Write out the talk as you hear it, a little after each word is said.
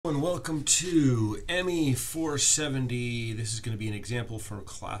And welcome to ME470. This is going to be an example from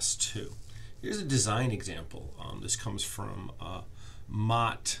class 2. Here's a design example. This comes from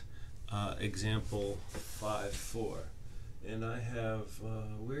MOT example 5.4. And I have,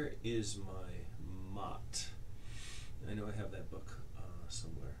 where is my MOT? I know I have that book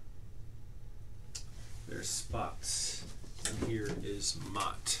somewhere. There's spots. And here is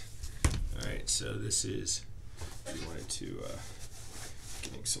MOT. Alright, so this is, we wanted to,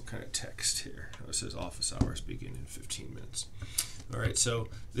 getting some kind of text here. Oh, it says office hours begin in 15 minutes. All right, so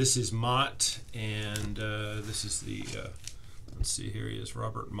this is Mott, and this is the, let's see, here he is,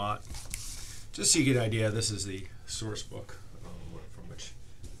 Robert Mott. Just so you get an idea, this is the source book from which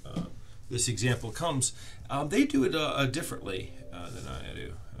this example comes. They do it differently than I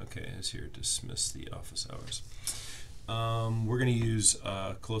do. Okay, it's here, dismiss the office hours. We're going to use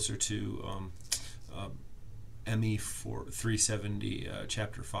closer to ME470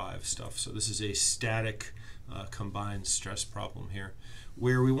 chapter 5 stuff. So this is a static combined stress problem here,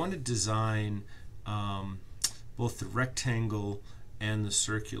 where we want to design both the rectangle and the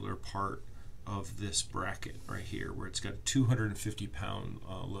circular part of this bracket right here, where it's got a 250-pound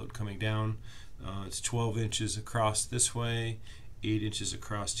load coming down. It's 12 inches across this way, 8 inches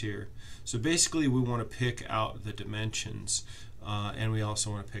across here. So basically we want to pick out the dimensions and we also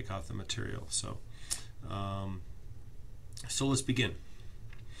want to pick out the material. So let's begin.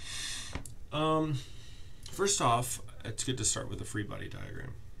 First off, it's good to start with a free body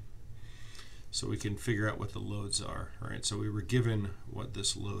diagram so we can figure out what the loads are. Right? So we were given what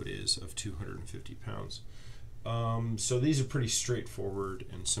this load is of 250 pounds. So these are pretty straightforward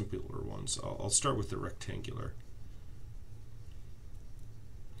and simpler ones. I'll start with the rectangular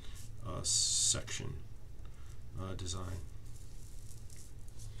section design,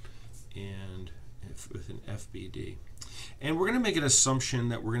 and with an FBD. And we're going to make an assumption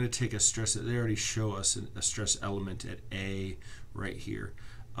that we're going to take a stress, they already show us a stress element at A right here.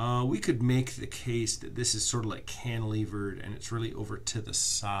 We could make the case that this is sort of like cantilevered and it's really over to the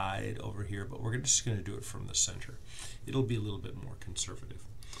side over here, but we're just going to do it from the center. It'll be a little bit more conservative.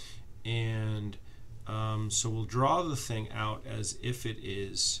 And so we'll draw the thing out as if it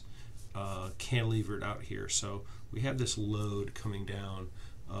is cantilevered out here. So we have this load coming down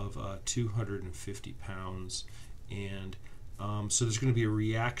of 250 pounds, and so there's going to be a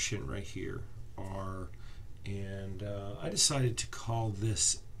reaction right here, R, and I decided to call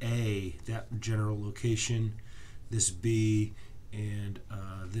this A, that general location, this B, and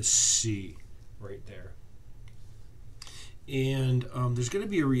this C right there. And there's going to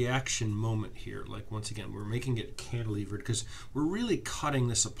be a reaction moment here. Like, once again, we're making it cantilevered because we're really cutting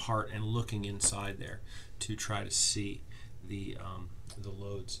this apart and looking inside there to try to see the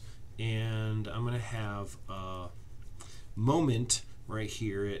loads. And I'm going to have a moment right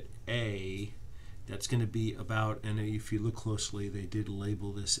here at A that's going to be about, and if you look closely, they did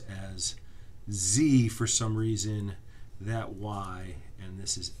label this as Z for some reason, that Y, and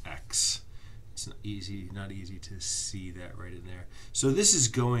this is X. It's not easy to see that right in there. So this is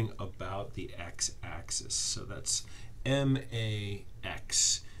going about the X-axis. So that's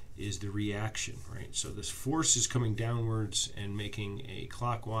MAX is the reaction, right? So this force is coming downwards and making a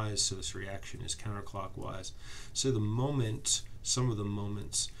clockwise, so this reaction is counterclockwise. So the moment, some of the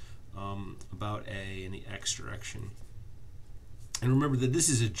moments about A in the X direction. And remember that this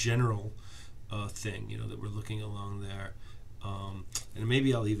is a general thing, you know, that we're looking along there. And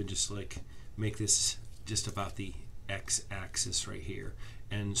maybe I'll even just like make this just about the X-axis right here.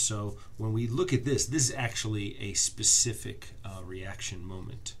 And so when we look at this, this is actually a specific reaction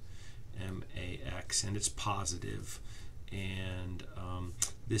moment, MAX, and it's positive, and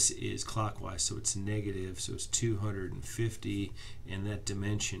this is clockwise, so it's negative, so it's 250, and that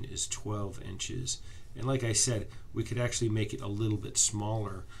dimension is 12 inches. And like I said, we could actually make it a little bit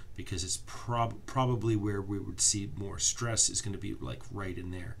smaller because it's probably where we would see more stress is going to be like right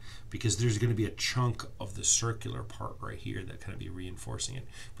in there, because there's going to be a chunk of the circular part right here that kind of be reinforcing it.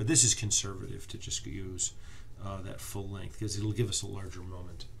 But this is conservative to just use that full length because it'll give us a larger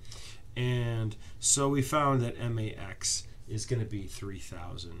moment. And so we found that MAX is going to be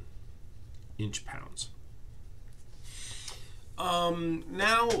 3,000 inch-pounds.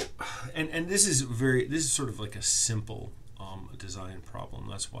 Now, and this is sort of like a simple design problem.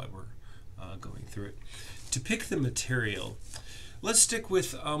 That's why we're going through it. To pick the material, let's stick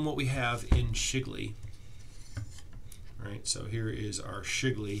with what we have in Shigley. Right. So here is our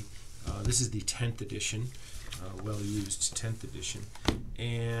Shigley. This is the 10th edition, well-used 10th edition,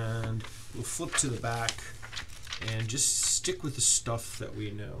 and we'll flip to the back and just stick with the stuff that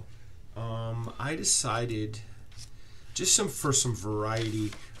we know. I decided just for some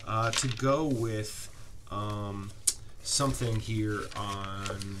variety, to go with something here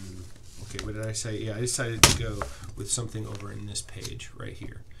on, okay, what did I say? Yeah, I decided to go with something over in this page right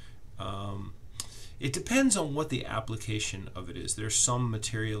here. It depends on what the application of it is. There's some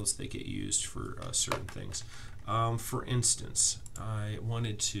materials that get used for certain things. For instance, I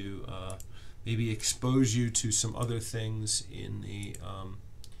wanted to maybe expose you to some other things in the,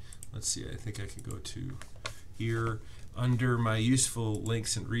 let's see, I think I could go to here under my useful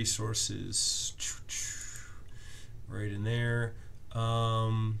links and resources, right in there.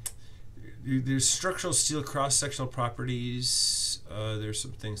 There's structural steel cross-sectional properties. There's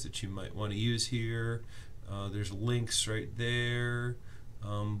some things that you might want to use here. There's links right there.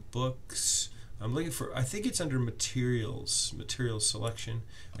 Books. I'm looking for, I think it's under materials, material selection.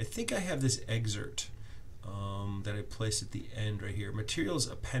 I think I have this excerpt that I placed at the end right here. Materials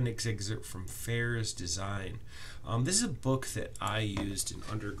appendix excerpt from Fair's Design. This is a book that I used in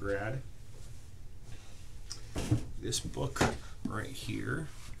undergrad. This book right here.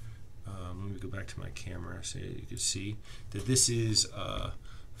 Let me go back to my camera so you can see that this is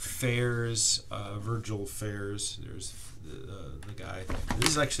Fair's, Virgil Fair's. There's the guy.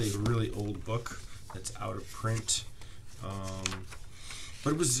 This is actually a really old book that's out of print,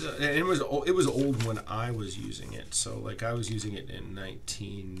 but it was old when I was using it. So like I was using it in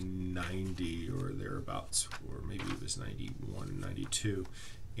 1990 or thereabouts, or maybe it was 91, 92,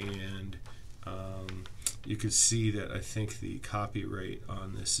 and you could see that I think the copyright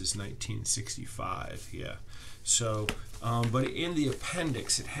on this is 1965. Yeah. So, but in the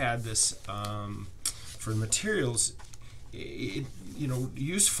appendix, it had this for materials.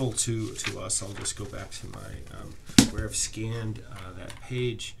 Useful to us. I'll just go back to my where I've scanned that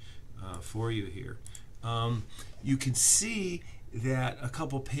page for you here. You can see that a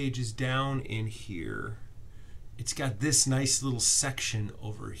couple pages down in here, it's got this nice little section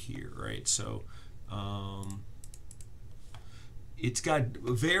over here, right? So it's got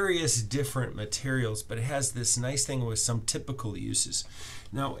various different materials, but it has this nice thing with some typical uses.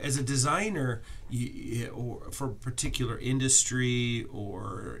 Now, as a designer, or for a particular industry,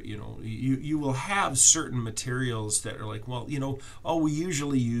 or you will have certain materials that are like, well, we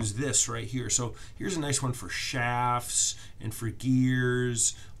usually use this right here. So here's a nice one for shafts and for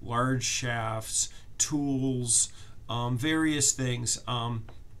gears, large shafts, tools, various things.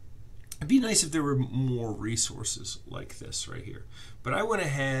 It'd be nice if there were more resources like this right here. But I went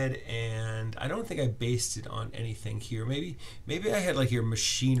ahead and I don't think I based it on anything here. Maybe I had like your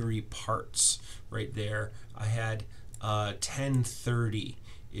machinery parts right there. I had 1030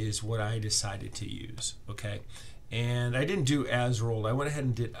 is what I decided to use, okay? And I didn't do as rolled. I went ahead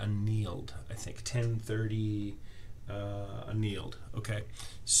and did annealed, I think 1030 annealed, okay?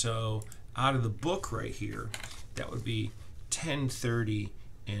 So out of the book right here, that would be 1030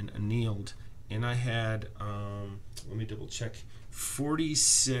 and annealed, and I had let me double check,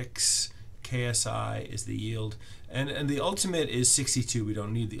 46 KSI is the yield, and the ultimate is 62. We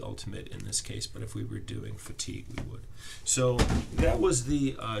don't need the ultimate in this case, but if we were doing fatigue, we would. So that was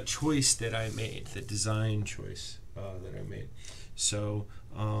the choice that I made, the design choice that I made. So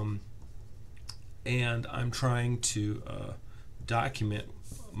and I'm trying to document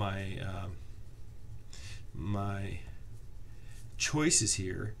my my choices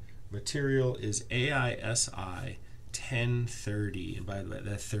here. Material is AISI 1030, and by the way,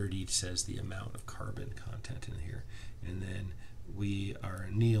 that 30 says the amount of carbon content in here. And then we are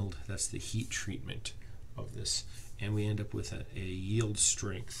annealed, that's the heat treatment of this, and we end up with a yield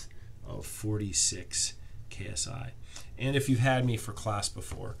strength of 46 KSI. And if you've had me for class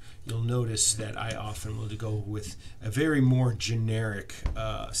before, you'll notice that I often will go with a very more generic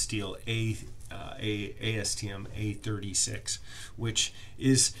steel, ASTM A36, which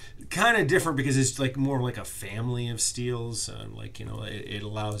is kind of different because it's like more like a family of steels. It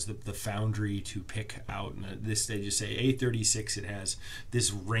allows the foundry to pick out. And this, they just say A36. It has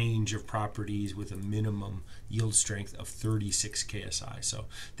this range of properties with a minimum yield strength of 36 KSI. So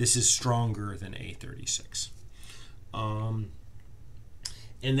this is stronger than A36. And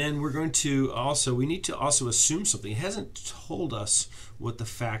then we're going to we need to also assume something. It hasn't told us what the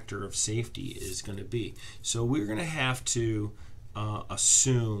factor of safety is going to be. So we're going to have to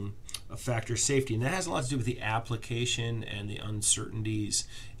assume a factor of safety. And that has a lot to do with the application and the uncertainties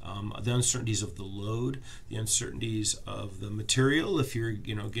of the load, the uncertainties of the material, if you're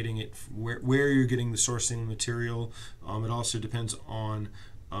getting it, where you're getting the sourcing material. It also depends on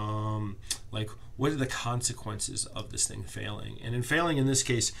what are the consequences of this thing failing? And in failing, in this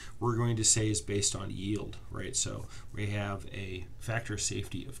case, we're going to say is based on yield, right? So we have a factor of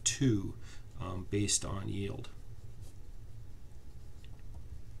safety of 2 based on yield.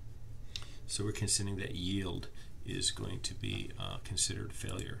 So we're considering that yield is going to be considered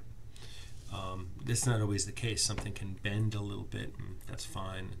failure. That's not always the case. Something can bend a little bit, and that's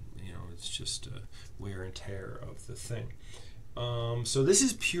fine. You know, it's just wear and tear of the thing. So this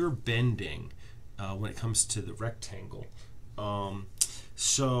is pure bending when it comes to the rectangle.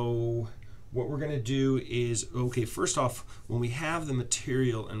 So what we're going to do is, okay, first off, when we have the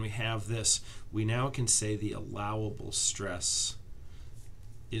material and we have this, we now can say the allowable stress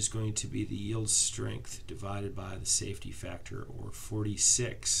is going to be the yield strength divided by the safety factor, or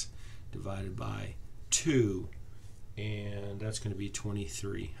 46 divided by 2, and that's going to be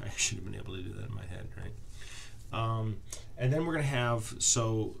 23. I should have been able to do that in my head, right? And then we're going to have,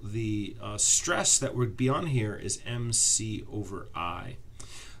 so the stress that would be on here is MC over I.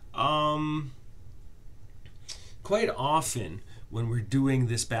 Quite often when we're doing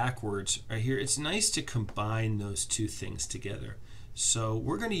this backwards right here, it's nice to combine those two things together. So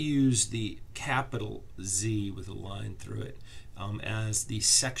we're going to use the capital Z with a line through it as the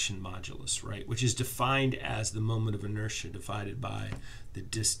section modulus, right? Which is defined as the moment of inertia divided by the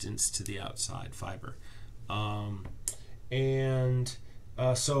distance to the outside fiber. So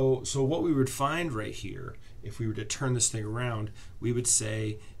what we would find right here, if we were to turn this thing around, we would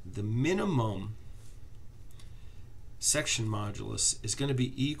say the minimum section modulus is going to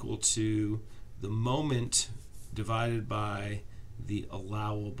be equal to the moment divided by the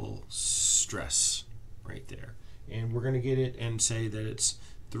allowable stress right there. And we're going to get it and say that it's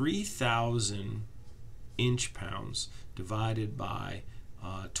 3,000 inch-pounds divided by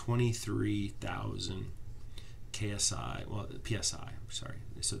 23,000 KSI, well, PSI, sorry.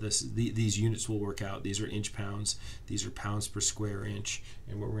 So these units will work out. These are inch-pounds. These are pounds per square inch.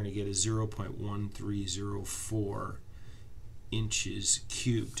 And what we're going to get is 0.1304 inches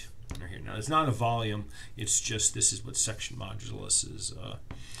cubed. Right here. Now, it's not a volume. It's just this is what section modulus's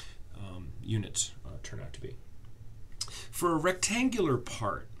units turn out to be. For a rectangular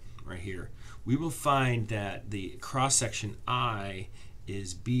part right here, we will find that the cross-section I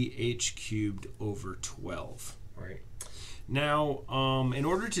is BH cubed over 12. Right. Now, in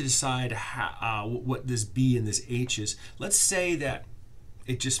order to decide how, what this B and this H is, let's say that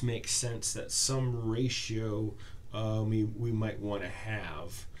it just makes sense that some ratio we might want to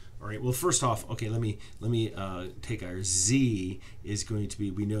have. All right. Well, first off, okay, let me take our Z is going to be,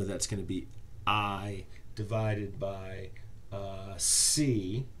 we know that's going to be I divided by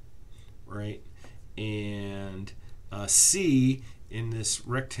C, right? And C in this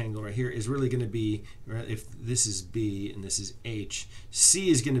rectangle right here is really going to be, right, if this is B and this is H,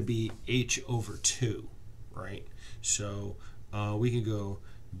 C is going to be H over 2, right? So we can go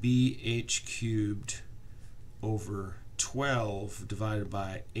BH cubed over 12 divided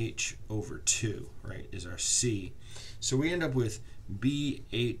by H over 2, right, is our C. So we end up with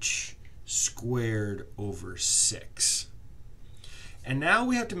BH squared over 6. And now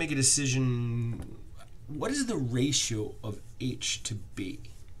we have to make a decision, what is the ratio of H to B?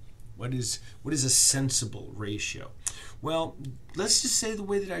 What is a sensible ratio? Well, let's just say the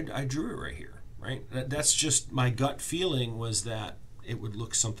way that I drew it right here, right? That's just my gut feeling was that it would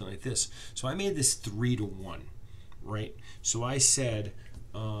look something like this. So I made this 3-to-1. Right? So I said,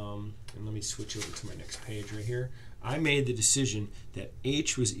 and let me switch over to my next page right here. I made the decision that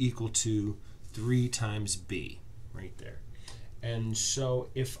H was equal to 3 times B, right there. And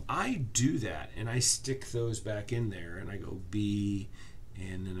so if I do that and I stick those back in there and I go B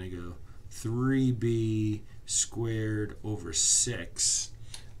and then I go 3B squared over 6,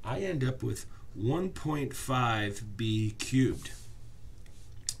 I end up with 1.5B cubed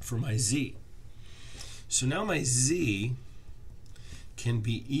for my Z. So now my Z can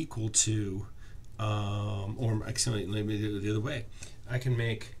be equal to, or actually, let me do it the other way. I can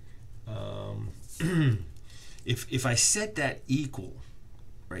make, if I set that equal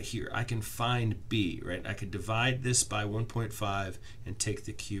right here, I can find B, right? I could divide this by 1.5 and take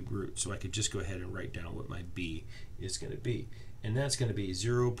the cube root. So I could just go ahead and write down what my B is going to be. And that's going to be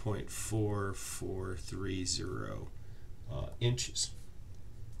 0.4430 inches.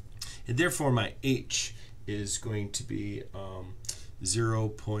 And therefore my H is going to be so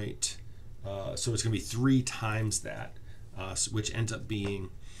it's going to be 3 times that, which ends up being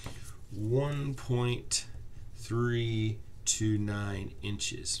 1.329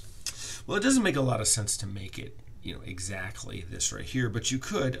 inches. Well, it doesn't make a lot of sense to make it, you know, exactly this right here, but you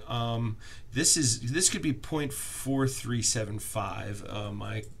could. This could be 0.4375.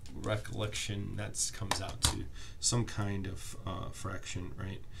 My recollection, that comes out to some kind of fraction,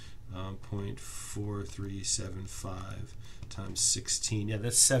 right? 0.4375 times 16. Yeah,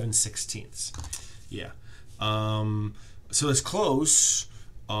 that's 7/16. Yeah. So it's close.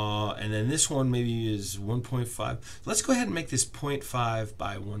 And then this one maybe is 1.5. Let's go ahead and make this 0.5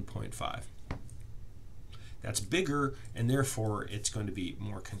 by 1.5. That's bigger, and therefore it's going to be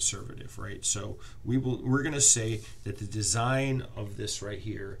more conservative, right? So we're going to say that the design of this right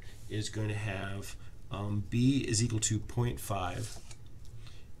here is going to have B is equal to 0.5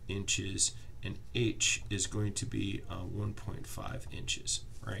 inches, and H is going to be 1.5 inches,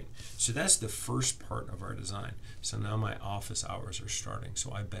 right? So that's the first part of our design. So now my office hours are starting,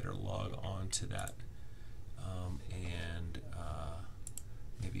 so I better log on to that and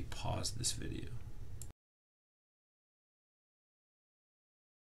maybe pause this video.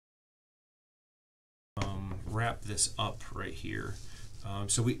 Wrap this up right here.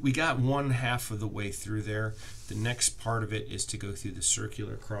 So we got one half of the way through there. The next part of it is to go through the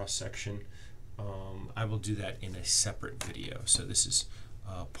circular cross section. I will do that in a separate video. So this is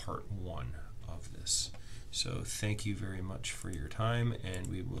part 1 of this. So thank you very much for your time, and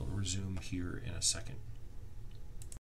we will resume here in a second.